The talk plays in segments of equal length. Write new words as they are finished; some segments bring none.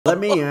Let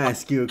me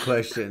ask you a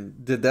question.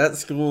 Did that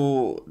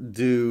school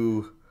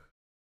do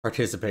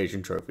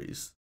participation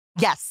trophies?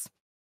 Yes.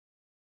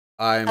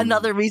 I'm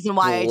Another reason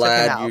why I took him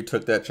glad out. you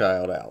took that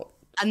child out.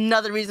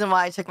 Another reason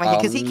why I took my kid, I'll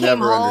because he came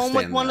never home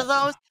with understand one of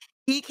that. those.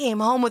 He came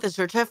home with a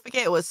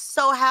certificate, was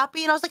so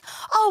happy, and I was like,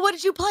 "Oh, what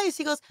did you place?"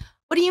 He goes,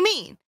 "What do you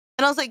mean?"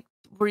 And I was like,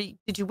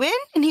 Did you win?"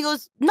 And he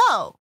goes,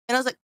 "No." And I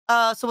was like,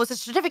 so what's the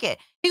certificate?"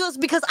 He goes,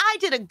 "Because I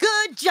did a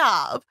good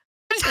job."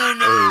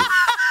 Oof.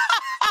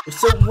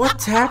 So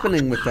what's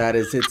happening with that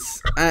is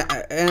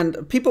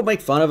and people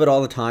make fun of it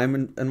all the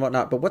time and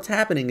whatnot, but what's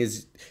happening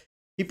is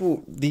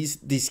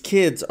these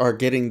kids are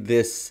getting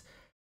this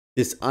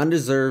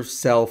undeserved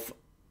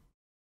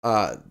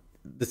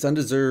this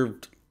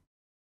undeserved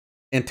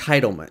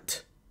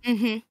entitlement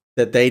Mm-hmm.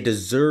 that they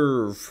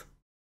deserve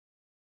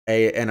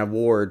an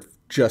award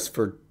just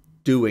for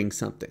doing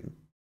something.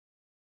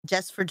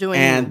 Just for doing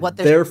And what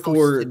they're supposed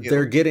therefore to do.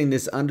 they're getting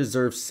this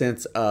undeserved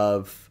sense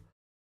of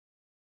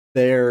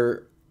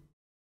they're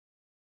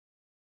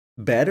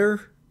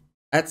better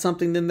at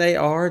something than they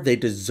are. They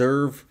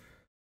deserve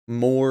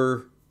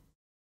more.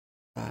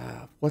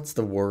 What's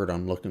the word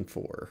I'm looking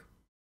for?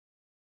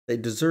 They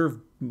deserve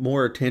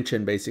more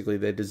attention, basically.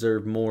 They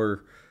deserve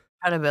more.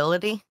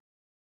 Credibility.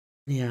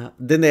 Yeah,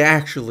 than they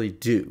actually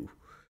do.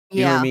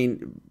 You know what I Yeah.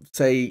 mean?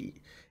 Say,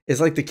 it's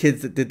like the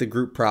kids that did the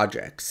group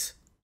projects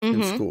in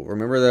Mm-hmm. school.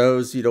 Remember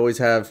those? You'd always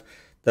have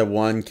the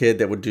one kid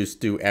that would just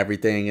do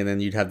everything, and then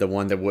you'd have the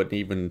one that wouldn't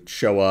even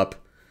show up.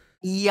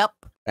 Yep.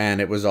 And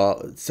it was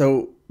all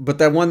so, but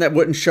that one that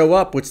wouldn't show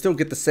up would still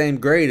get the same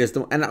grade as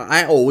and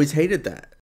I always hated that.